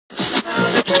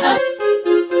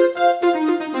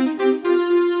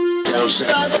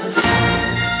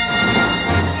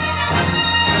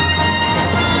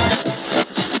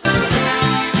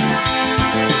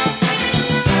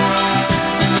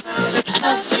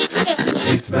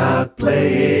It's Not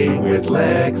Playing with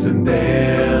Lex and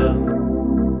Dan.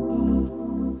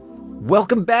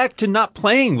 Welcome back to Not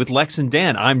Playing with Lex and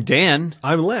Dan. I'm Dan.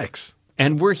 I'm Lex.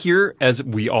 And we're here as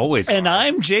we always are. And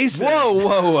I'm Jason.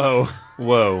 Whoa.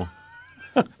 Whoa.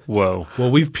 Well,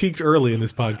 we've peaked early in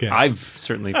this podcast. I've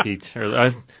certainly peaked.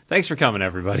 Thanks for coming,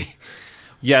 everybody.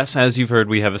 Yes, as you've heard,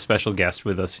 we have a special guest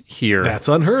with us here. That's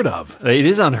unheard of. It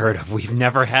is unheard of. We've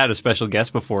never had a special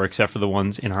guest before, except for the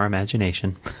ones in our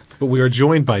imagination. But we are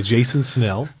joined by Jason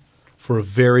Snell for a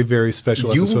very, very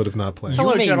special episode of Not Playing.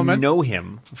 Hello, you may gentlemen. know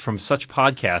him from such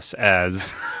podcasts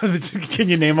as Can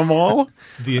you name them all?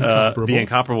 The Incomparable. The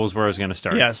Incomparable is where I was going to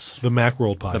start. Yes. The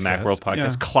Macworld podcast. The Macworld podcast.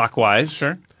 Yeah. Clockwise.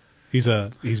 Sure. He's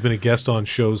been a guest on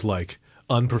shows like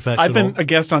Unprofessional. I've been a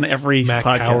guest on every Mac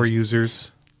podcast. Power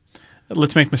Users.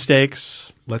 Let's Make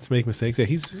Mistakes. Let's Make Mistakes. Yeah,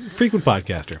 he's a frequent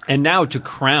podcaster. And now to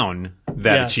crown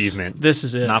that Yes. achievement, This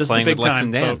is it. Not This Playing is the big with Lex time,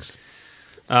 and Dan. folks.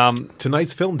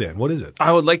 Tonight's film, Dan, what is it?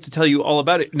 I would like to tell you all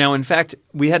about it. Now, in fact,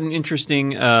 we had an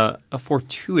interesting, a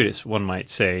fortuitous, one might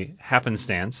say,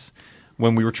 happenstance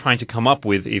when we were trying to come up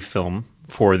with a film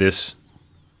for this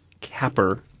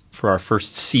capper for our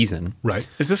first season. Right.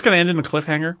 Is this going to end in a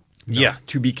cliffhanger? Yeah,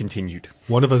 to be continued.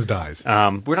 One of us dies.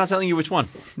 We're not telling you which one.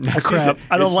 Next crap. season,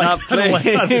 I don't it's like- Not I don't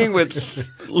like- Playing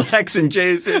with Lex and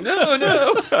Jason. No.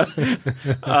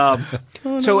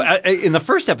 So in the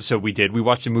first episode we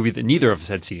watched a movie that neither of us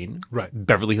had seen. Right.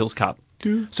 Beverly Hills Cop.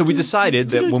 So we decided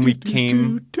that when we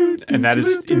came, and that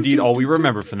is indeed all we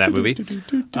remember from that movie,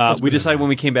 we decided when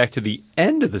we came back to the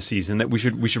end of the season that we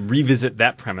should revisit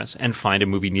that premise and find a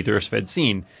movie neither of us had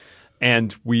seen.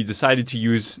 And we decided to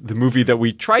use the movie that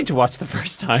we tried to watch the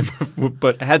first time,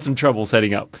 but had some trouble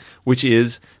setting up, which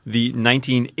is the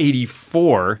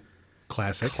 1984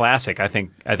 classic. I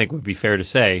think would be fair to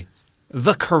say,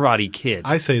 The Karate Kid.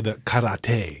 I say the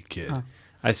Karate Kid.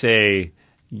 I say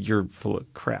you're full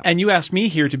of crap. And you asked me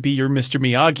here to be your Mr.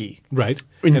 Miyagi. Right.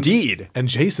 Indeed. And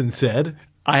Jason said...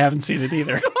 I haven't seen it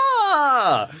either.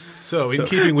 So, in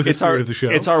keeping with the spirit of the show...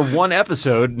 It's our one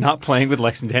episode Not Playing with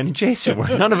Lex and Dan and Jason,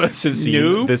 where none of us have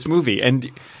seen this movie. And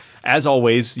as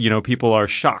always, people are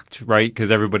shocked, right? Because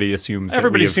everybody assumes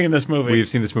Everybody's seen this movie. We've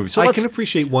seen this movie. So I can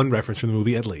appreciate one reference from the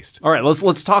movie at least. all right,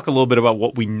 let's talk a little bit about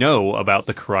what we know about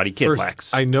The Karate Kid, First,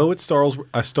 Lex. I know it stars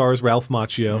Ralph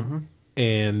Macchio,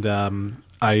 and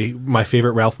my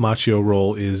favorite Ralph Macchio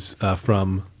role is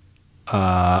from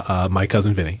My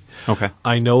Cousin Vinny. Okay.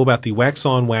 I know about the wax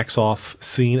on, wax off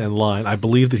scene and line. I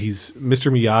believe that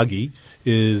Mr. Miyagi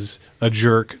is a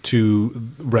jerk to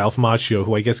Ralph Macchio,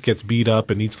 who I guess gets beat up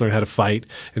and needs to learn how to fight.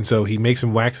 And so he makes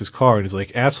him wax his car, and he's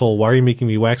like, "Asshole, why are you making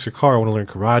me wax your car? I want to learn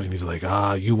karate." And he's like,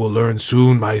 "You will learn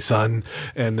soon, my son."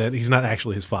 And then he's not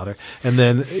actually his father. And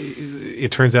then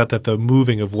it turns out that the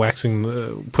moving of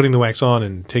waxing, putting the wax on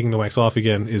and taking the wax off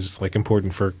again is like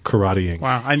important for karateing.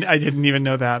 Wow, I didn't even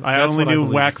know that. I That's only what I knew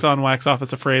believe. wax on, wax off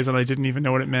as a phrase, and I didn't even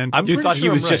know what it meant. I'm You pretty thought sure he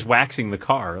was I'm just right. waxing the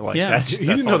car. Like, Yeah. that's, He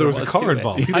didn't know there was a car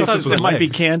involved. He I thought thought this was there might be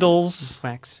legs. candles.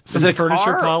 Wax. Some Is it a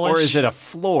furniture car, polish? or is it a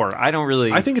floor? I don't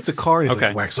really. I think it's a car, and he's Okay.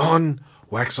 like, wax on,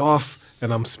 wax off,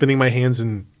 and I'm spinning my hands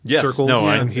in circles,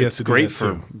 and he has it's to do great that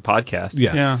for too. podcasts.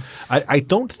 Yes. Yeah. I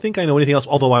don't think I know anything else,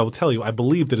 although I will tell you, I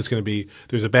believe that it's going to be,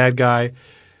 there's a bad guy,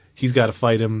 he's got to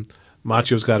fight him,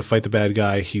 Macho's got to fight the bad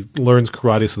guy, he learns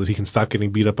karate so that he can stop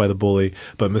getting beat up by the bully,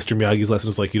 but Mr. Miyagi's lesson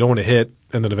is like, you don't want to hit,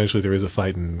 and then eventually there is a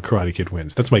fight and Karate Kid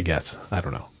wins. That's my guess. I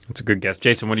don't know. That's a good guess.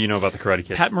 Jason, what do you know about The Karate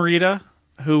Kid? Pat Morita,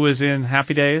 who was in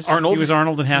Happy Days. Arnold? He was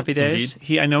Arnold in Happy Days.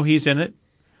 I know he's in it.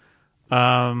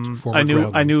 I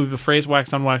knew the phrase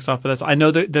wax on, wax off, but I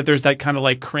know that there's that kind of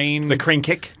like crane The crane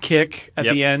kick? at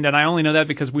Yep. the end, and I only know that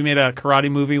because we made a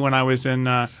karate movie when I was in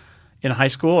high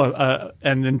school,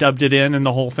 and then dubbed it in and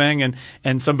the whole thing,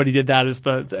 and somebody did that as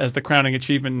the crowning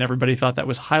achievement, and everybody thought that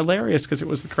was hilarious because it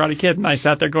was the Karate Kid, and I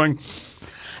sat there going,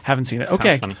 haven't seen it.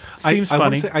 Okay, funny. seems I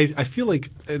funny. want to say, I feel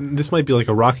like, and this might be like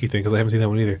a Rocky thing because I haven't seen that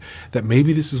one either, that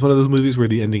maybe this is one of those movies where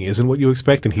the ending isn't what you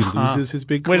expect and he loses his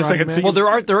big Wait a karate second, match. so Well,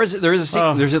 there is a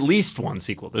sequel. There's at least one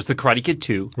sequel. There's The Karate Kid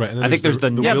 2. Right, and then I think there's the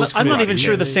Yeah, Will but I'm not Smith. even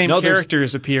sure the same No, there's-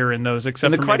 characters appear in those,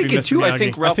 except in the for maybe Karate Kid Mr. 2, I Miyagi.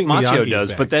 think Ralph think Macchio Miyagi's does,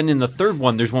 back. but then in the third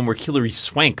one, there's one where Hilary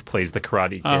Swank plays the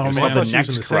Karate Kid. Oh, It's man. called I The thought she was Next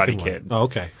in the second Karate one. Kid, Oh,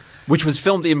 okay. which was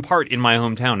filmed in part in my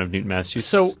hometown of Newton,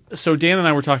 Massachusetts. So Dan and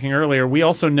I were talking earlier. We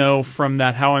also know from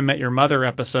that How I Met Your Mother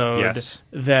episode Yes.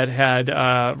 that had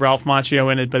Ralph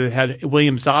Macchio in it, but it had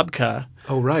William Zabka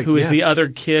Oh, right, who is the yes. other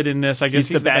kid in this. I guess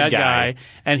he's the bad guy.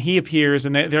 And he appears,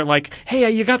 and they're like, hey,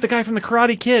 you got the guy from the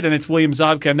Karate Kid, and it's William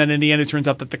Zabka. And then in the end, it turns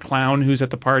out that the clown who's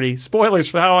at the party, spoilers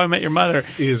for How I Met Your Mother,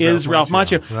 is Ralph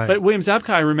Macchio. Right. But William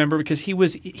Zabka, I remember, because he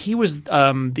was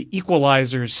the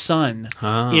Equalizer's son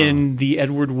in the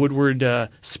Edward Woodward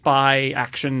spy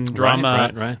action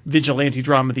drama, right. vigilante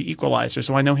drama, The Equalizer.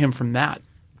 So I know him from that.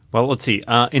 Well, let's see.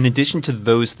 In addition to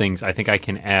those things, I think I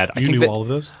can add. You knew all of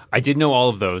those? I did know all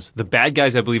of those. The bad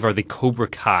guys, I believe, are the Cobra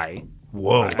Kai.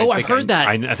 Whoa. I've heard that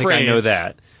I think I phrase. know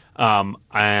that.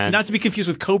 And Not to be confused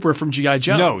with Cobra from G.I.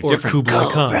 Joe. no, Or different.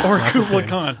 Kublai Khan. Or Kublai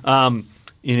Khan.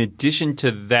 In addition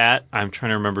to that, I'm trying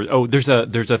to remember. Oh, there's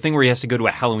a thing where he has to go to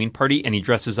a Halloween party and he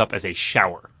dresses up as a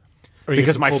shower. Or you have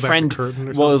Because to my pull back the friend, curtain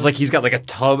or well, it's something? like he's got like a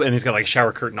tub and he's got like a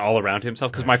shower curtain all around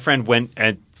himself. Because my friend went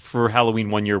for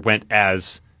Halloween one year went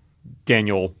as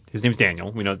Daniel. His name's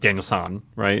Daniel. We know Daniel San,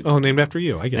 right? Oh, named after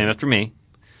you. I get Named it. after me.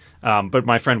 But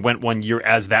my friend went one year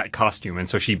as that costume, and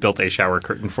so she built a shower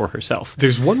curtain for herself.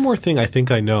 There's one more thing I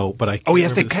think I know, but I can't Oh, he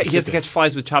has to remember the he has to specifics. catch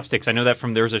flies with chopsticks. I know that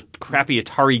from there was a crappy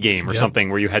Atari game or Yep. something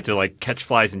where you had to like catch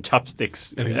flies and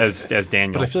chopsticks as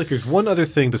Daniel. But I feel like there's one other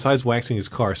thing besides waxing his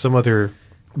car, some other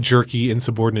jerky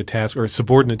insubordinate task or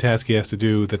subordinate task he has to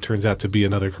do that turns out to be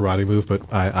another karate move, but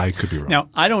I could be wrong. Now,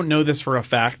 I don't know this for a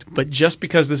fact, but just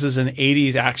because this is an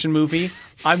 80s action movie,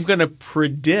 I'm going to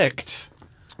predict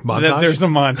that Montage? there's a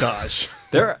montage.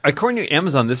 There, according to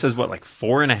Amazon, this is what, like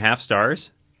 4.5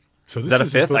 stars? So this Is that a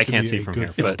is fifth? supposed I to can't be see a from good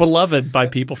here. It's But beloved by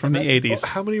people from the 80s.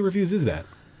 How many reviews is that?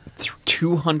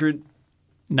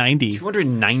 90.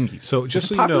 290. So just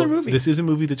so It's a you know, popular movie. this is a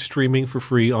movie that's streaming for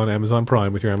free on Amazon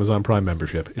Prime with your Amazon Prime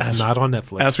membership. It's not on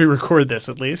Netflix. As we record this,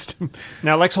 at least.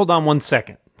 Now, Lex, hold on 1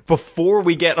 second. Before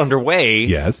we get underway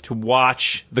Yes. to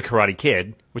watch The Karate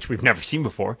Kid, which we've never seen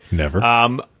before, Never.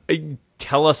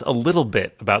 tell us a little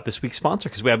bit about this week's sponsor,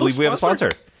 because I believe we have a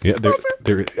sponsor. Yeah,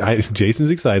 Jason's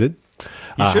excited.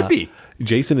 You should be.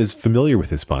 Jason is familiar with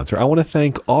his sponsor. I want to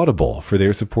thank Audible for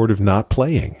their support of Not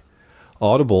Playing.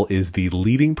 Audible is the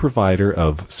leading provider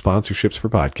of sponsorships for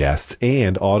podcasts,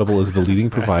 and Audible is the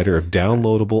leading provider of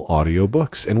downloadable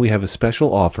audiobooks. And we have a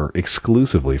special offer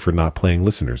exclusively for Not Playing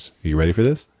listeners. Are you ready for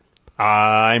this?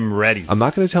 I'm ready. I'm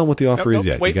not going to tell them what the offer is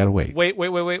yet. Wait, you got to wait.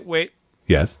 Wait.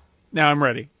 Yes. Now I'm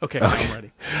ready. Okay, now I'm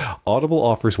ready. Audible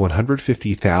offers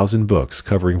 150,000 books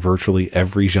covering virtually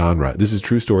every genre. This is a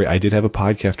true story. I did have a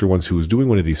podcaster once who was doing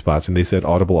one of these spots, and they said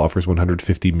Audible offers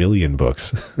 150 million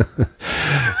books.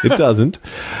 It doesn't.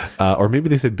 Or maybe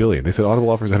they said billion. They said Audible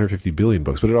offers 150 billion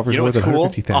books, but it offers You know more what's than cool?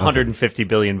 150,000. 150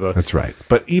 billion books. That's right.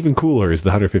 But even cooler is the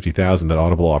 150,000 that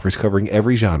Audible offers, covering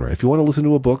every genre. If you want to listen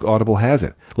to a book, Audible has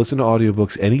it. Listen to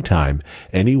audiobooks anytime,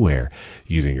 anywhere,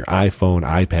 using your iPhone,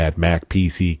 iPad, Mac,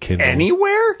 PC, Kindle.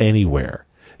 Anywhere.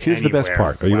 Here's the best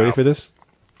Anywhere. part. Are you ready for this?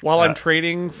 While I'm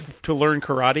training to learn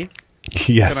karate,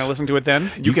 Yes. can I listen to it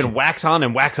then? You can wax on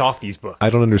and wax off these books.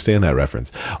 I don't understand that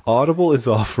reference. Audible is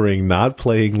offering Not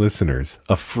Playing listeners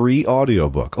a free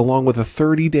audiobook along with a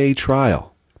 30-day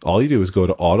trial. All you do is go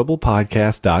to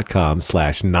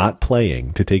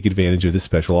audiblepodcast.com/notplaying to take advantage of this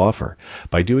special offer.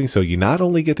 By doing so, you not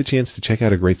only get the chance to check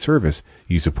out a great service,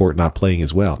 you support Not Playing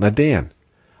as well. Now, Dan,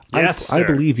 Yes, I sir.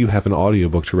 believe you have an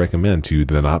audiobook to recommend to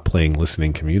the Not Playing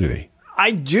listening community.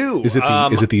 I do. Is it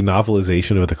the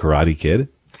novelization of The Karate Kid?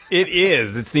 It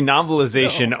is. It's the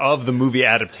novelization of the movie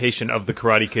adaptation of The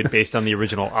Karate Kid based on the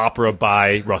original opera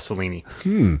by Rossellini.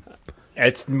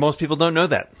 Most people don't know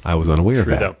that. I was unaware of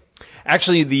True, that. though.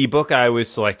 Actually, the book I was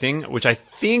selecting, which I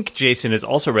think Jason has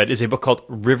also read, is a book called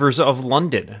Rivers of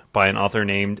London by an author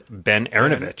named Ben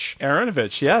Aronovich.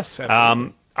 Aronovich, yes.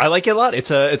 Absolutely. I like it a lot.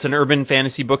 It's an urban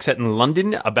fantasy book set in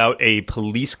London about a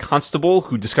police constable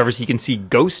who discovers he can see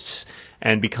ghosts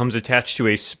and becomes attached to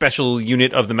a special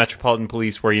unit of the Metropolitan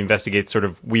Police where he investigates sort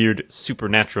of weird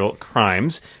supernatural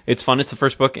crimes. It's fun. It's the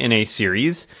first book in a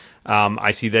series.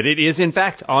 I see that it is, in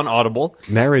fact, on Audible.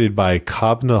 Narrated by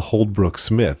Kobna Holdbrook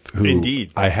Smith, who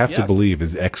Indeed. I have to Yes. believe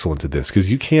is excellent at this,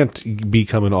 because you can't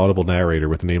become an Audible narrator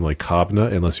with a name like Kobna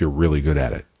unless you're really good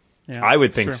at it. Yeah, I would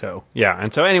it's think true. so. Yeah.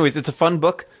 And so anyways, it's a fun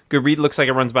book. Good read. Looks like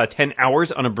it runs about 10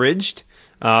 hours unabridged.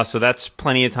 So that's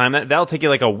plenty of time. That'll take you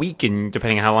like a week, and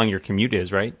depending on how long your commute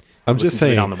is, right? I'm just Listen to it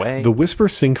saying, on the way. the Whisper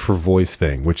Sync for Voice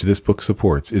thing, which this book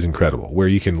supports, is incredible, where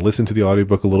you can listen to the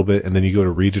audiobook a little bit, and then you go to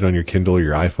read it on your Kindle,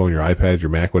 your iPhone, your iPad, your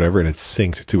Mac, whatever, and it's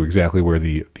synced to exactly where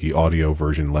the audio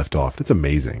version left off. That's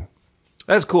amazing.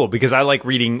 That's cool because I like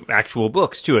reading actual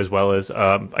books too, as well as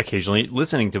occasionally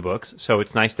listening to books. So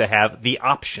it's nice to have the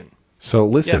option. So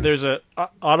listen. Yeah, there's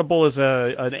Audible is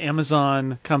an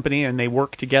Amazon company, and they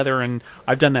work together, and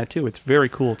I've done that too. It's very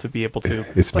cool to be able to.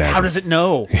 It's but how magic. does it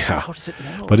know? Yeah. How does it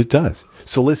know? But it does.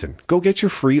 So listen, go get your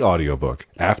free audiobook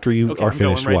after you Okay, are I'm going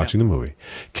finished right watching the movie.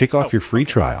 Kick off your free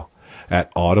trial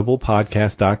at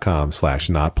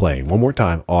audiblepodcast.com/notplaying. One more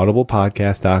time,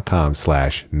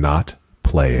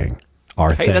 audiblepodcast.com/notplaying. Our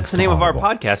Hey, thanks that's the to name of our Audible.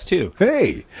 podcast too.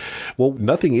 Hey, well,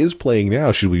 nothing is playing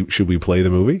now. Should we play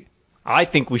the movie? I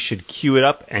think we should cue it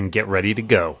up and get ready to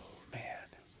go.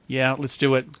 Yeah, let's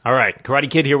do it. All right, Karate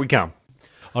Kid, here we come.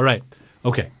 All right.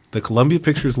 Okay. The Columbia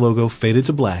Pictures logo faded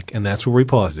to black, and that's where we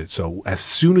paused it. So as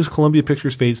soon as Columbia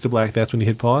Pictures fades to black, that's when you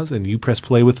hit pause, and you press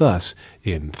play with us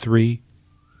in 3,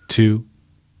 2,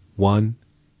 1.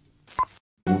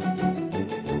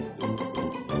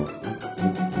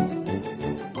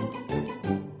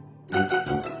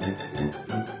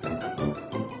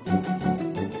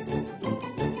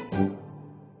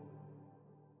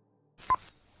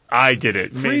 I did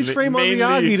it. Freeze frame on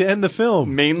Miyagi to end the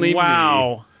film. Mainly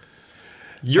Wow.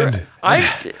 me. You're. I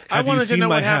Have you wanted to seen know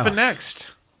my what happened house?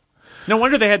 next. No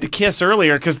wonder they had to kiss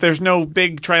earlier, because there's no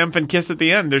big triumphant kiss at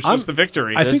the end. There's just the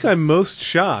victory. I think I'm most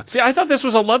shocked. See, I thought this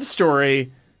was a love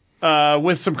story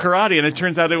with some karate, and it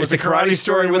turns out it was a karate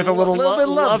story with a little bit of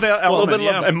love. element. A little bit of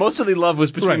yeah. love. And mostly love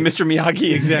was between Right. Mr.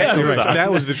 Miyagi Exactly and right. Daniel-san.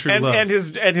 That was the true love.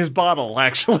 and his bottle,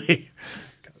 actually.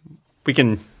 We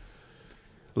can.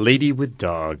 Lady with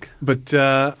dog. But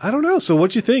I don't know. So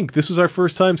what'd you think? This was our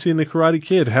first time seeing the Karate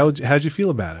Kid. How'd you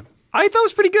feel about it? I thought it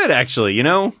was pretty good, actually. You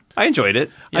know, I enjoyed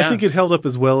it. I think it held up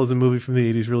as well as a movie from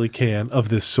the 80s really can of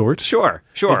this sort. Sure.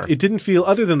 It didn't feel,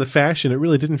 other than the fashion, it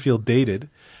really didn't feel dated.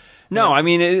 No, I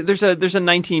mean, there's a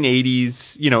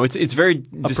 1980s. You know, it's very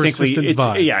distinctly. persistent It's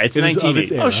vibe. it's It is of 1980s.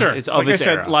 its era. Oh, sure. It's of like its I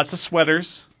said, era. lots of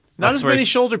sweaters. Not Lots as of many sweaters.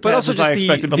 shoulder but pads also as just I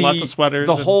expected, but lots of sweaters.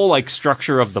 The and- whole like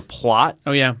structure of the plot.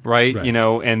 Oh, yeah. Right? Right. You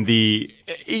know, and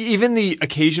even the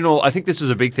occasional. I think this was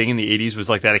a big thing in the 80s. Was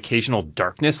like that occasional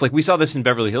darkness. Like we saw this in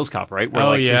Beverly Hills Cop, right? Where Oh,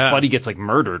 like his yeah. buddy gets like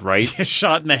murdered, right?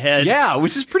 Shot in the head. Yeah,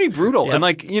 which is pretty brutal. Yep. And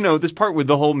like, you know, this part with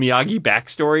the whole Miyagi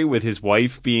backstory with his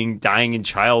wife dying in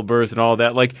childbirth and all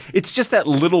that, like it's just that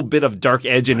little bit of dark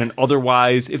edge in an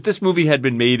otherwise if this movie had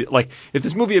been made in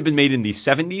the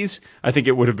 70s, I think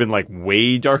it would have been like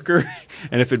way darker.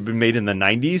 And if it had been made in the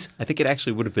 90s, I think it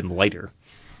actually would have been lighter.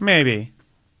 Maybe.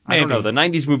 I don't know. The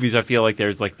 90s movies, I feel like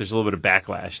there's a little bit of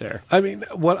backlash there. I mean,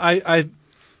 what I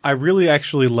really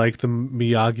actually like the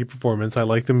Miyagi performance. I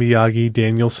like the Miyagi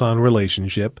Daniel-san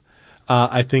relationship.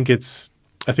 I think it's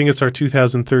our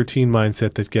 2013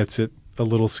 mindset that gets it a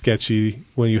little sketchy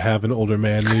when you have an older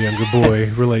man and a younger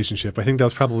boy relationship. I think that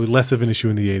was probably less of an issue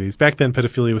in the 80s. Back then,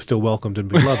 pedophilia was still welcomed and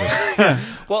beloved.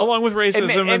 Well, Along with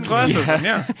racism and classism,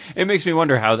 yeah. It makes me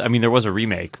wonder how. I mean, there was a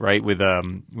remake, right, with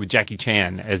Jackie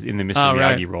Chan as in the Mr. Oh,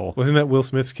 right. Miyagi role. Wasn't that Will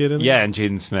Smith's kid in it? Yeah, and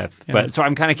Jaden Smith. But so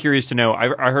I'm kind of curious to know.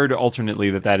 I heard alternately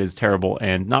that is terrible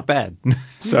and not bad.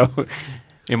 So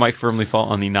it might firmly fall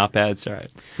on the not bad side.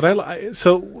 But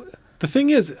so the thing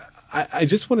is, I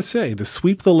just want to say the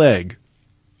sweep the leg.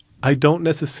 I don't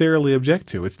necessarily object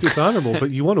to. It's dishonorable, but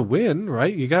you want to win,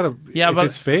 right? You got to. Yeah, if but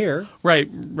it's fair. Right.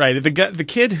 The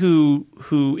kid who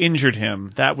injured him,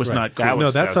 that was Right. not cool.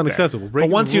 No, that's that was unacceptable. But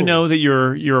Breaking once the you know rules. that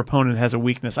your opponent has a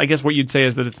weakness, I guess what you'd say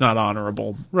is that it's not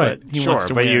honorable. Right. But he Sure, wants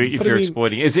to but win. if But I you're mean,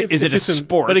 exploiting, is it if a it's an-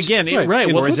 sport? But again, Right. right.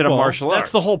 In Well, or is it a football, martial art?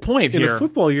 that's the whole point in here. a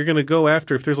football, you're going to go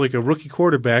after if there's like a rookie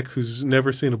quarterback who's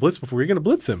never seen a blitz before. You're going to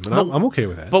blitz him, and I'm okay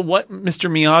with that. But what Mr.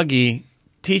 Miyagi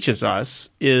teaches us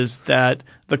is that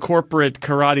the corporate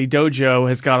karate dojo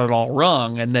has got it all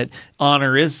wrong, and that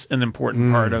honor is an important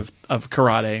part of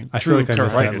karate. I feel True like I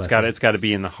missed karate. that Right, it's got to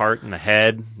be in the heart and the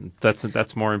head.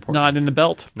 That's more important. Not in the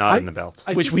belt, Not in the belt.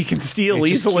 which we can steal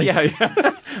It's just- easily. yeah.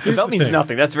 The belt means thing.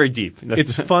 nothing. That's very deep.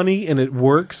 It's funny and it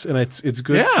works and it's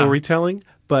good Yeah. storytelling,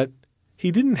 but he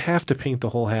didn't have to paint the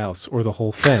whole house or the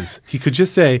whole fence. He could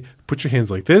just say, "Put your hands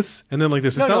like this," and then like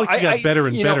this. It's not like he got better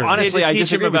and better. Honestly, They I teach him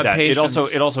disagree with about that. patience.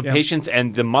 It also Yeah. patience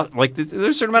and the there's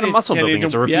a certain amount of muscle Yeah, building.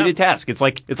 It's a repeated yeah. task. It's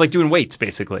like doing weights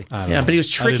basically. I don't Yeah, know. but he was I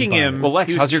didn't tricking buy him. it. Well,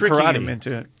 Lex, he was how's your tricking karate?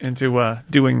 him into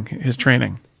doing his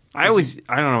training. I don't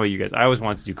know about you guys. I always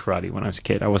wanted to do karate when I was a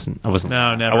kid. I wasn't.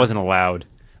 No, never. I wasn't allowed.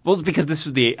 Well, it's because this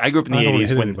was I grew up in the I don't wanna 80s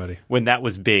hit when anybody. that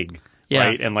was big. Yeah,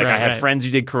 right? And like I right, had right. friends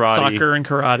who did karate, Soccer and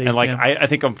karate. and like yeah. I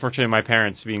think unfortunately my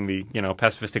parents, being the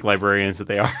pacifistic librarians that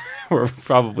they are, were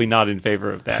probably not in favor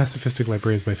of that. Pacifistic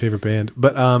Librarian is my favorite band,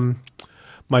 but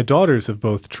my daughters have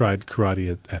both tried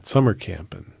karate at summer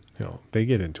camp, and they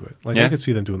get into it. Like Yeah. I could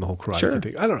see them doing the whole karate Sure.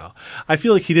 thing. I don't know. I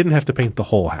feel like he didn't have to paint the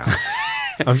whole house.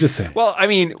 I'm just saying. Well, I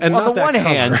mean, And on not the that one color.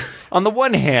 hand, on the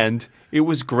one hand, it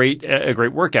was great, a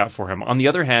great workout for him. On the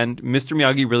other hand, Mr.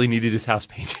 Miyagi really needed his house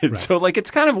painted, so like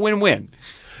it's kind of win-win.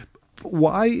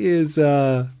 why is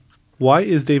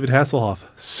David Hasselhoff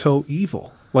so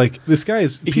evil? Like, this guy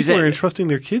is, He's people a- are entrusting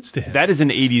their kids to him. That is an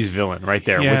 '80s villain right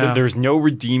there. Yeah. There's no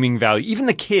redeeming value. Even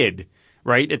the kid.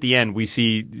 Right at the end, we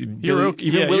see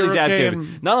Willie's dad.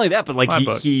 Not only that, but like my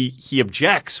book. he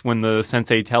objects when the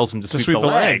sensei tells him to sweep the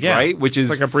leg, yeah. right? Which is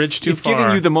It's like a bridge too it's far.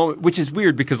 giving you the moment, which is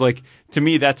weird because like to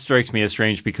me that strikes me as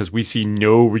strange because we see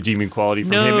no redeeming quality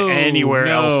from him anywhere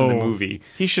else in the movie.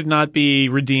 He should not be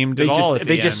redeemed at all.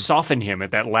 They just soften him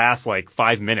at that last like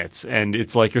 5 minutes, and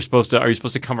it's like are you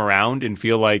supposed to come around and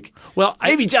feel like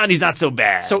maybe Johnny's not so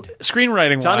bad. So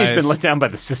screenwriting Johnny's wise, been let down by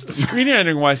the system.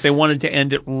 screenwriting wise, they wanted to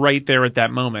end it right there at that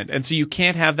moment, and so you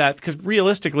can't have that because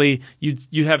realistically,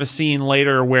 you have a scene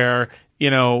later where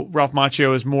Ralph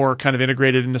Macchio is more kind of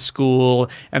integrated into school,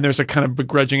 and there's a kind of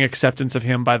begrudging acceptance of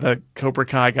him by the Cobra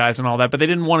Kai guys and all that. But they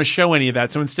didn't want to show any of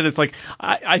that, so instead it's like,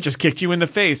 I just kicked you in the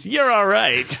face. You're all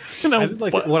right. What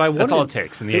I wanted, That's all it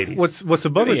takes in the 80s. What's a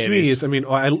bummer to me is, I mean,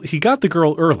 he got the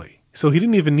girl early. So he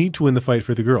didn't even need to win the fight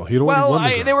for the girl. He'd already won the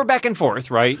girl. They were back and forth,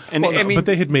 right? And Well, no, I mean, but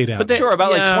they had made out. sure,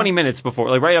 about like yeah. 20 minutes before,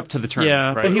 like right up to the turn.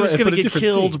 Yeah, right? but he was going But to a get different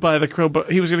killed scene. by the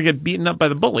he was going to get beaten up by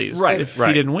the bullies, Right, if right.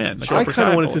 he didn't win. The I Cobra kind Kai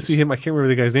of wanted to bullies. see him. I can't remember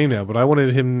the guy's name now, but I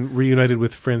wanted him reunited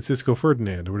with Francisco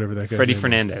Ferdinand or whatever that guy's Freddie name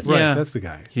Fernandez. was. Right, Yeah. that's the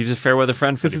guy. He was a fair weather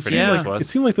friend for Because the it, Fernandez seemed like, was. it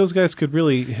seemed like those guys could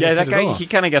really Yeah, that hit it guy, off. he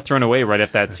kind of got thrown away right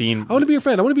after that scene. I want to be your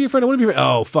friend. I want to be your friend. I want to be your friend.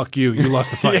 Oh, fuck you. You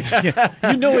lost the fight.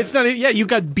 It's not. Yeah, you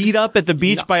got beat up at the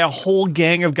beach by a whole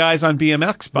gang of guys on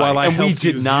BMX bikes. While I And we helped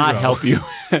you did not zero. help you.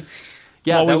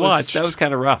 Yeah, While we that watched. was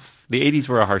kind of rough. The 80s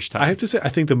were a harsh time. I have to say, I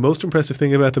think the most impressive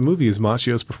thing about the movie is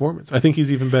Macchio's performance. I think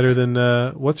he's even better than,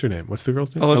 what's her name? What's the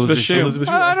girl's name? Elizabeth Shue. Elizabeth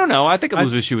Shue. I don't know. I think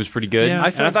Elizabeth Shue was pretty good. Yeah. I And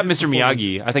I found thought his Mr. performance-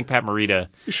 Miyagi, I think Pat Morita.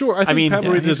 Sure, I think mean, Pat yeah,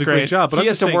 Morita he's does a great great. job. But He I'm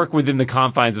has just to saying, work within the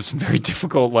confines of some very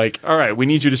difficult, like, all right, we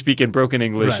need you to speak in broken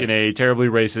English Right. in a terribly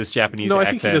racist Japanese No, I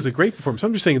accent. think he does a great performance.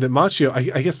 I'm just saying that Macchio,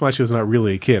 I guess Macchio's not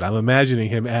really a kid. I'm imagining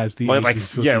him as the age like, he's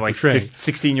supposed to be portraying.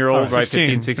 16-year-old, right?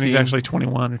 15, 16. and he's actually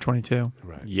 21 or 22,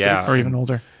 Right. Yeah. or even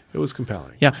older. It was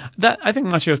compelling. Yeah, I think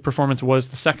Macchio's performance was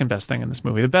the second best thing in this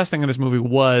movie. The best thing in this movie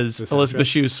was soundtrack. Elizabeth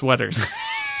Shue's sweaters.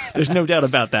 There's no doubt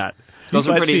about that. Those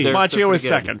are But pretty- they're Macchio was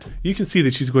pretty good. second. You can see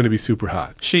that she's going to be super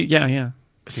hot. Yeah.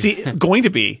 See, going to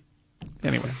be.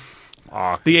 Anyway,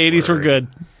 Awkward. the 80s were good.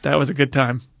 That was a good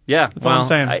time. Yeah, That's all I'm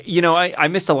saying. I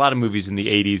missed a lot of movies in the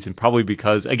 80s, and probably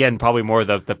because, again, probably more of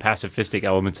the pacifistic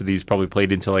elements of these probably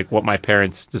played into like what my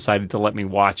parents decided to let me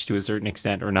watch to a certain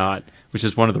extent or not, which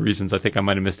is one of the reasons I think I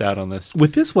might have missed out on this.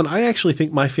 With this one, I actually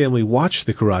think my family watched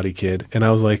The Karate Kid, and I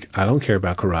was like, I don't care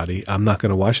about karate. I'm not going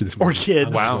to watch this movie. kids.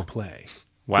 I'm Wow. going to play.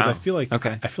 Wow. Because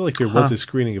I feel like there was a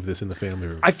screening of this in the family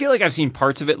room. I feel like I've seen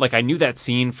parts of it. Like I knew that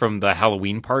scene from the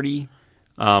Halloween party,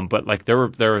 but like there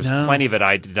was No. plenty of it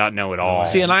I did not know at all.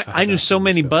 See, and I had knew not so seen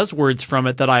many this buzzwords from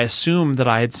it that I assumed that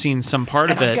I had seen some part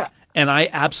of And I've it, got- and I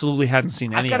absolutely hadn't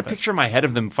seen any I've got of a it. picture in my head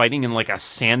of them fighting in like a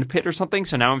sand pit or something.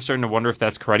 So now I'm starting to wonder if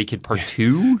that's Karate Kid Part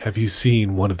 2. Have you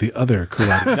seen one of the other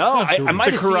karate? No, I might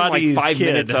The have seen like Karate's 5 Kid.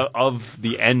 minutes of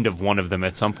the end of one of them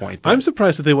at some point. But I'm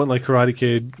surprised that they went like Karate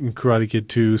Kid, Karate Kid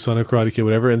 2, Son of Karate Kid,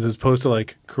 whatever, and as opposed to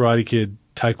like Karate Kid,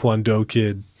 Taekwondo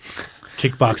Kid,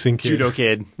 Kickboxing Kid. Judo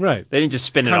Kid, Right. They didn't just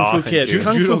spin it Kung off. Fu Kid, into-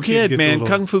 Kung Judo Fu Kid Kid, gets a man, little-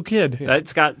 Kung Fu Kid.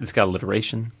 It's got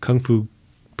alliteration. Kung Fu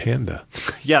Panda.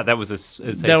 Yeah, that was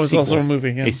That was also a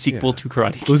movie. Yeah. a sequel to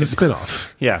Karate Kid. It was a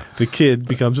spin-off. Yeah, The kid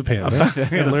becomes a panda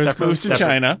and learns moves to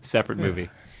China. Separate movie.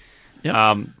 Yep.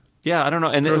 Yeah, I don't know.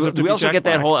 And Grows up to we be also Jack get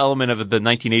that Black. whole element of the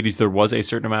 1980s. There was a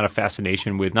certain amount of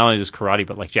fascination with not only just karate,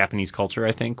 but like Japanese culture.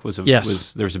 I think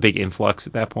Yes. there was a big influx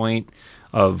at that point.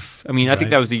 Of, I mean, I think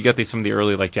Right. that was you got some of the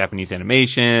early like Japanese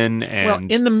animation and Well,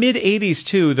 in the mid '80s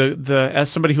too. The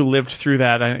as somebody who lived through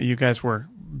that, you guys were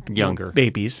younger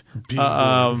babies.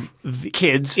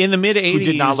 kids In the mid '80s, who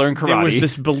did not learn there was karate.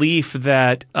 this belief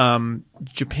that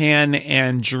Japan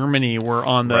and Germany were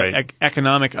on the Right.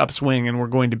 economic upswing and were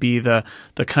going to be the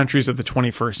countries of the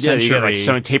 21st Yeah, century. you got like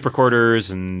Sony tape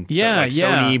recorders and Yeah, like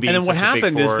yeah. Sony And being then what such a big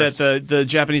happened is force. that the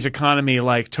Japanese economy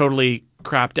like totally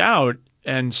crapped out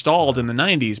and stalled in the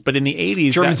 90s, but in the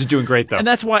 80s Germans are doing great though. and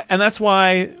that's why that's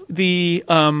why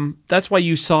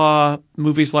you saw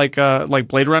movies like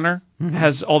Blade Runner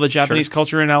has all the Japanese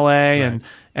culture in LA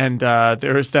and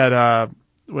there's that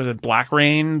was it Black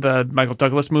Rain, the Michael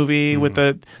Douglas movie with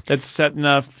that's set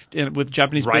with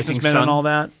Japanese Rising businessmen Sun. and all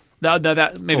that.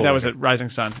 Maybe that was it. Rising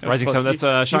Sun. It was Rising close. Sun. That's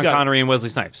You Sean got it. Connery and Wesley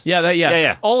Snipes. Yeah,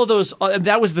 Yeah. All of those.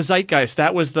 That was the zeitgeist.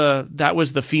 That was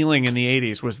the feeling in the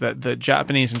 '80s. Was that the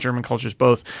Japanese and German cultures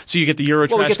both? So you get the Eurotrash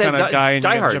Well, we get that kind of guy and you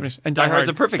Die get the Hard. Japanese, and Die Hard's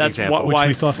a perfect That's example. Which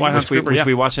we saw why Hans Which Gruber.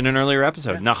 we watched in an earlier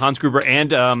episode. Now Hans Gruber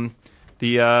and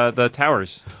the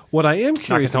Towers. What I am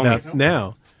curious Nakatomi. about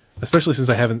now, especially since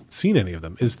I haven't seen any of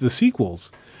them, is the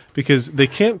sequels. Because they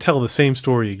can't tell the same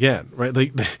story again, right?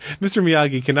 Like Mr.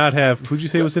 Miyagi cannot have who'd you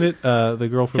say was in it? The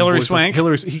girl from Hilary Boys Swank?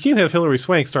 He can't have Hilary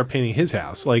Swank start painting his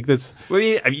house. Like that's Well,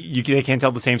 they can't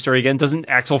tell the same story again. Doesn't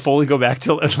Axel Foley go back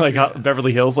to like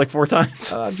Beverly Hills like 4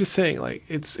 times? I'm just saying, like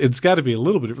it's got to be a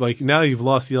little bit like now you've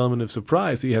lost the element of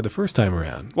surprise that you had the first time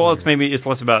around. Well, it's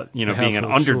less about being an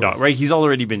household underdog, chores. right? He's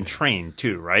already been trained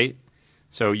too, right?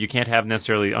 So you can't have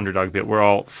necessarily underdog bit. We're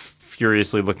all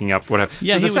furiously looking up whatever.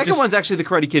 Yeah, so he the was second just- one's actually the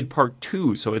Karate Kid Part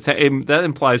 2, so that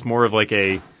implies more of like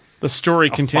The story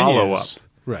continues. follow-up.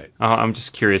 Right. I'm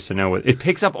just curious to know what it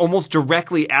picks up almost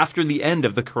directly after the end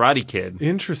of the Karate Kid,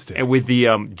 Interesting. and with the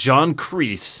John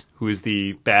Kreese, who is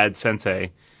the bad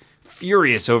sensei,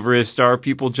 furious over his star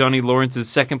pupil Johnny Lawrence's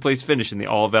second place finish in the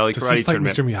All Valley Does Karate he fight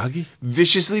Tournament. Mr. Miyagi?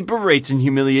 Viciously berates and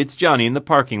humiliates Johnny in the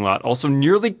parking lot, also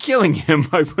nearly killing him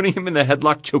by putting him in the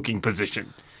headlock choking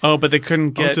position. Oh, but they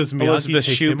couldn't get does Miyagi Elizabeth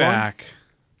take Shue him on? back.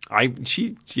 I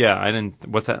didn't.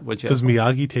 What's that? What you? Does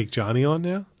Miyagi take Johnny on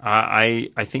now? I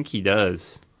think he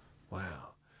does. Wow.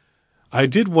 I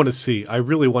did want to see. I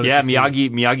really wanted Yeah, to see.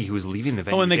 Miyagi, who was leaving the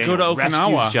venue. and they go Daniel, to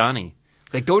Okinawa. rescues Johnny.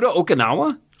 They go to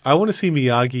Okinawa. I want to see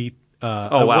Miyagi. I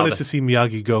wow, wanted that- to see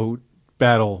Miyagi go to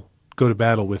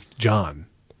battle with John,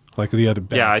 like the other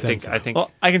bad Yeah, I sensei. think.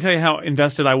 Well, I can tell you how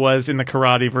invested I was in the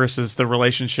karate versus the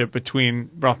relationship between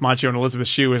Ralph Macchio and Elizabeth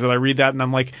Shue. Is that I read that and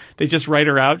I'm like, they just write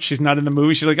her out. She's not in the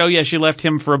movie. She's like, oh yeah, she left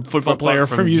him for a football player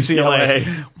from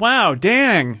UCLA. Wow,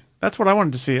 dang. That's what I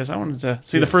wanted to see. I wanted to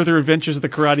see the further adventures of the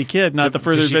Karate Kid, not the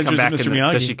further Does she come adventures of back Mr. in the-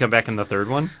 Miyagi. Does she come back in the third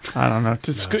one? I don't know.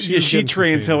 she was She getting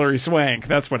trains famous. Hilary Swank.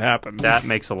 That's what happens. That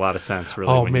makes a lot of sense.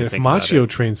 Really. Oh when man, you if think about Machio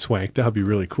it. trained Swank, that would be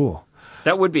really cool.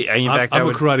 That would be. In fact, I'm that a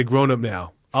would. karate grown up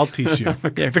now. I'll teach you.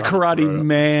 Yeah, the Karate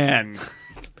Man.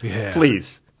 Yeah.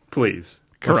 Please. My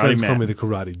Karate friends Man. call me the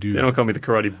karate dude. They don't call me the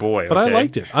Karate Boy. But I okay?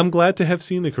 liked it. I'm glad to have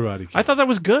seen the Karate Kid. I thought that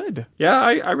was good. Yeah,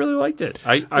 I really liked it.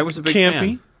 I was a big Campy,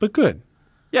 fan. but good.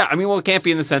 Yeah, I mean, well, it can't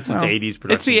be in the sense it's 80s It's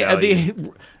production the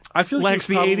value. I feel like Lex,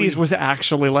 it the was probably- 80s was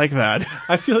actually like that.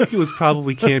 I feel like it was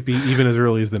probably campy even as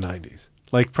early as the 90s.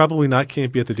 Like probably not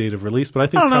campy at the date of release, but I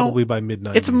think I don't know. probably by mid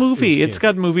 90s. It's a movie. It's It's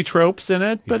got movie tropes in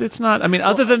it, but it's not. I mean,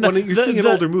 other than when you're seeing an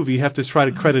older movie, you have to try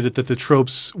to credit it that the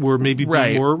tropes were maybe being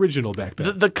Right. more original back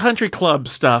then. the country club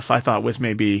stuff, I thought was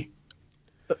maybe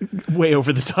way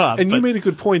over the top. And you but- made a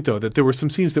good point, though, that there were some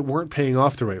scenes that weren't paying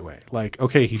off the right way. Like,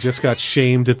 okay, he just got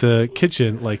shamed at the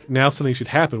kitchen. Like, now something should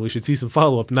happen. We should see some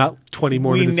follow up, not 20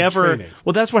 more minutes of training.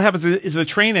 Well, that's what happens is the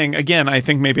training. Again, I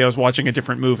think maybe I was watching a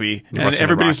different movie, and watching a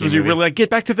everybody was Rocky supposed to be movie. really like, get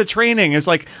back to the training. It's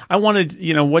like I wanted,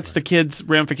 what's the kid's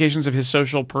ramifications of his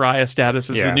social pariah status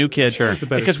as the Yeah, new kid? sure. It's the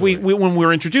better Because we story. when we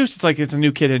were introduced, it's like it's a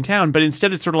new kid in town, but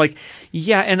instead it's sort of like,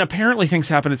 yeah, and apparently things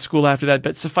happen at school after that.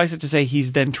 But suffice it to say,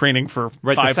 he's then training for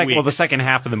Right, 5 weeks. well, the second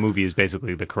half of the movie is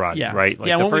basically the karate, Yeah. right? Like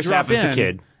yeah, the when we first half drop is the in,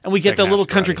 kid. and we get the second little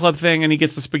half's country karate. club thing, and he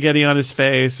gets the spaghetti on his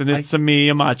face, and it's a me,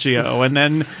 a Machio, and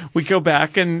then we go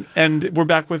back and we're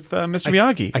back with Mr.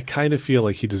 Miyagi. I kind of feel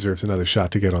like he deserves another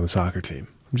shot to get on the soccer team.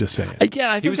 I'm just saying.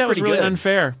 Yeah, I think was that was pretty really good.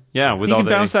 unfair. Yeah, with he all can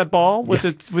the bounce that ball with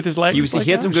his legs.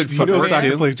 He had some good You know, footwork soccer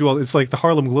too. players do all. It's like the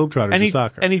Harlem Globetrotters and of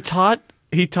soccer.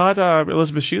 he taught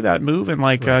Elizabeth Shue that move in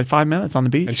 5 minutes on the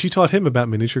beach And she taught him about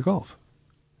miniature golf.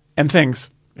 and things.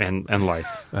 and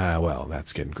life. Well,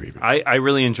 that's getting creepy. I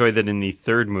really enjoyed that in the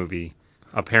third movie.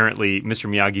 Apparently, Mr.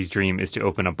 Miyagi's dream is to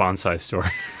open a bonsai store.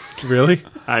 Really?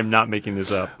 I'm not making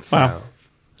this up. Wow.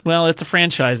 Well, it's a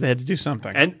franchise. They had to do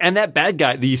something. And that bad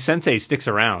guy, the sensei, sticks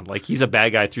around. Like he's a bad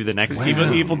guy through the next few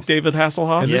evil movies. David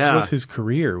Hasselhoff. And this Yeah. was his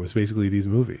career, was basically these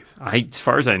movies. As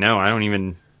far as I know,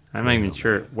 I'm not even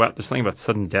sure. Wow, there's something about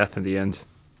sudden death at the end.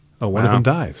 Oh, one of Wow. them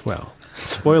dies. Well,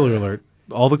 spoiler alert,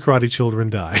 all the karate children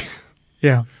die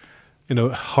Yeah. in a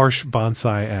harsh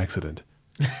bonsai accident.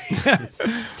 It's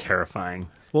terrifying.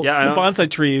 Well, yeah, I The don't, bonsai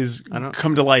trees don't-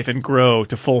 come to life and grow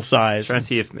to full size. trying to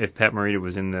see if Pat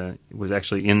Morita was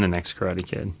actually in the next Karate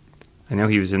Kid. I know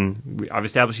he was in. I've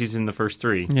established he's in the first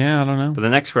three, Yeah, I don't know. but the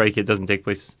next Karate Kid doesn't take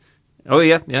place. Oh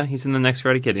yeah, he's in the next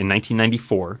Karate Kid in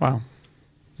 1994, Wow.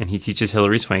 and he teaches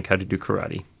Hilary Swank how to do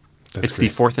karate. That's It's great.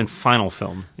 the fourth and final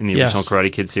film in the Yes. original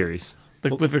Karate Kid series.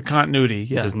 With the continuity,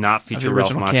 yeah. It does not Of the feature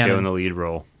Ralph original Macchio canon. in the lead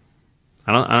role.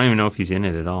 I don't even know if he's in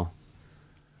it at all.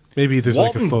 Maybe there's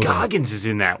like Walton a photo. Goggins is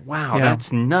in that. Wow, Yeah.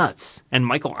 that's nuts. And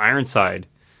Michael Ironside.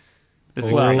 This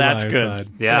is Well, great. that's Ironside.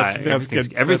 good. Yeah, that's everything's-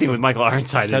 good. Everything That's- with Michael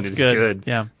Ironside in it that's is good. good.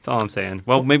 Yeah. That's all I'm saying.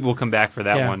 Well, maybe we'll come back for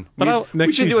that Yeah. one. But I'll- we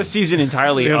Next should do a season. season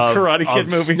entirely We have of Karate Kid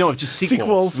of- movies. No, just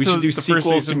sequels. Sequels We to should do the first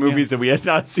sequels season, to movies yeah. that we had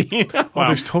not seen. Well,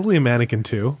 there's totally a Mannequin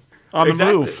 2. On the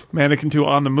Exactly. move. Mannequin 2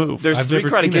 on the move. There's I've 3 never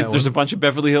Karate seen Kids. that There's one. a bunch of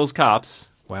Beverly Hills Cops.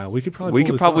 Wow, we could probably We pull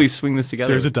could this probably off. swing this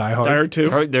together. There's a Die Hard. Die Hard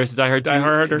 2. There's Die Hard 2. Die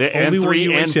Hard. And Only one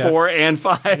 3 and UHF. 4 and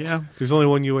 5. Yeah. There's only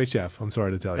one UHF. I'm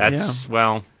sorry to tell you. That's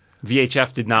well,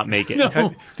 VHF did not make it.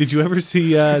 Did you ever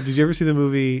see? Did you ever see the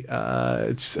movie?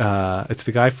 It's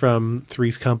the guy from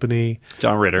Three's Company,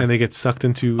 John Ritter. and they get sucked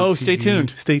into. Oh, TV. Stay Tuned.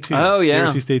 Stay tuned. Oh, Did you yeah. ever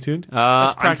see Stay Tuned?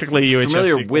 That's practically I'm UHF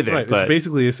familiar sequel. with it, Right. but It's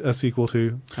basically a sequel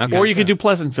to. Okay. Or you could do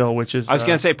Pleasantville, which is I was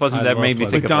going to say Pleasant. I That love made me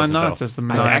think with of Don Pleasantville. Knotts as the I've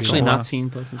monopoly. actually not seen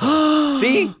Pleasantville.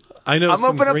 See, I know. I'm some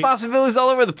opening up great, possibilities all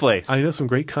over the place. I know some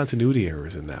great continuity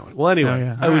errors in that one. Well,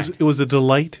 anyway, Oh, yeah. it was a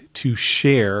delight to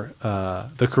share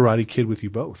the Karate Kid with you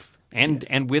both.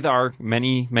 and with our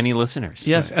many listeners.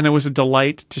 Yes, and it was a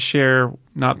delight to share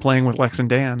not playing with Lex and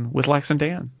Dan with Lex and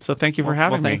Dan. So thank you for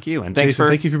having Well, me. thank you, and thanks Jason, for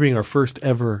thank you for being our first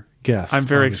ever guest. I'm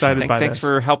very on the show. excited by thanks this.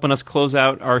 for helping us close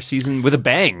out our season with a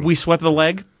bang. We swept the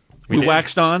leg. We did.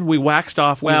 waxed on. We waxed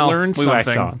off. well, we learned we something.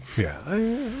 waxed on. Yeah,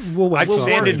 we'll I've we'll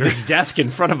sanded later. this desk in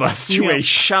front of us to Yeah. a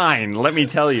shine. Let me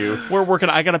tell you, We're working.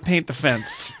 I got to paint the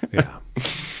fence. Yeah.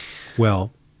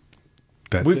 Well,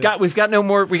 that's we've it. got no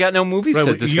more. We got no movies Right,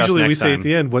 to discuss usually we next say time. at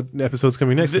the end what episode's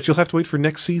coming next, but you'll have to wait for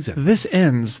next season. This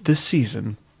ends this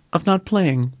season of not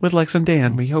playing with Lex and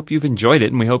Dan. We hope you've enjoyed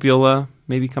it, and we hope you'll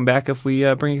maybe come back if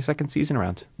we bring a second season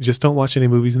around. Just don't watch any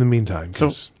movies in the meantime,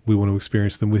 because So- we want to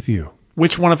experience them with you.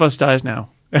 Which one of us dies now?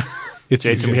 It's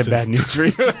you, Jason, we have bad news for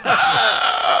you.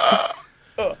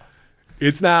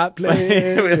 It's not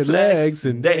playing with legs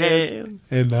and Dan.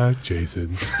 and not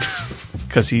Jason.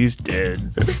 Because he's dead.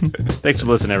 Thanks for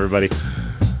listening, everybody.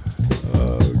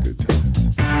 Oh, good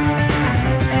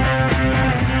time.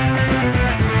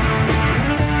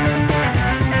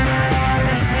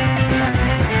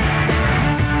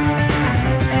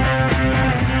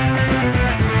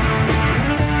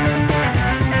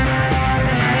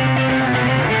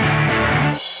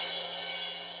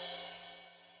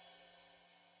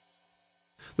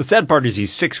 The sad part is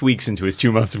he's 6 weeks into his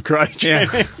 2 months of karate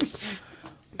training.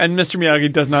 And Mr.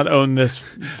 Miyagi does not own this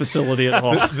facility at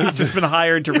all. He's just been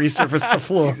hired to resurface the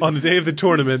floor. On the day of the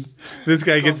tournament, this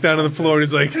guy gets down on the floor and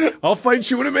he's like, "I'll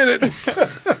fight you in a minute."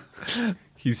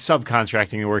 He's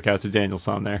subcontracting the workout to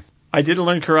Danielson there. I didn't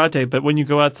learn karate, but when you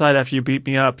go outside after you beat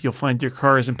me up, you'll find your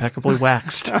car is impeccably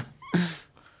waxed.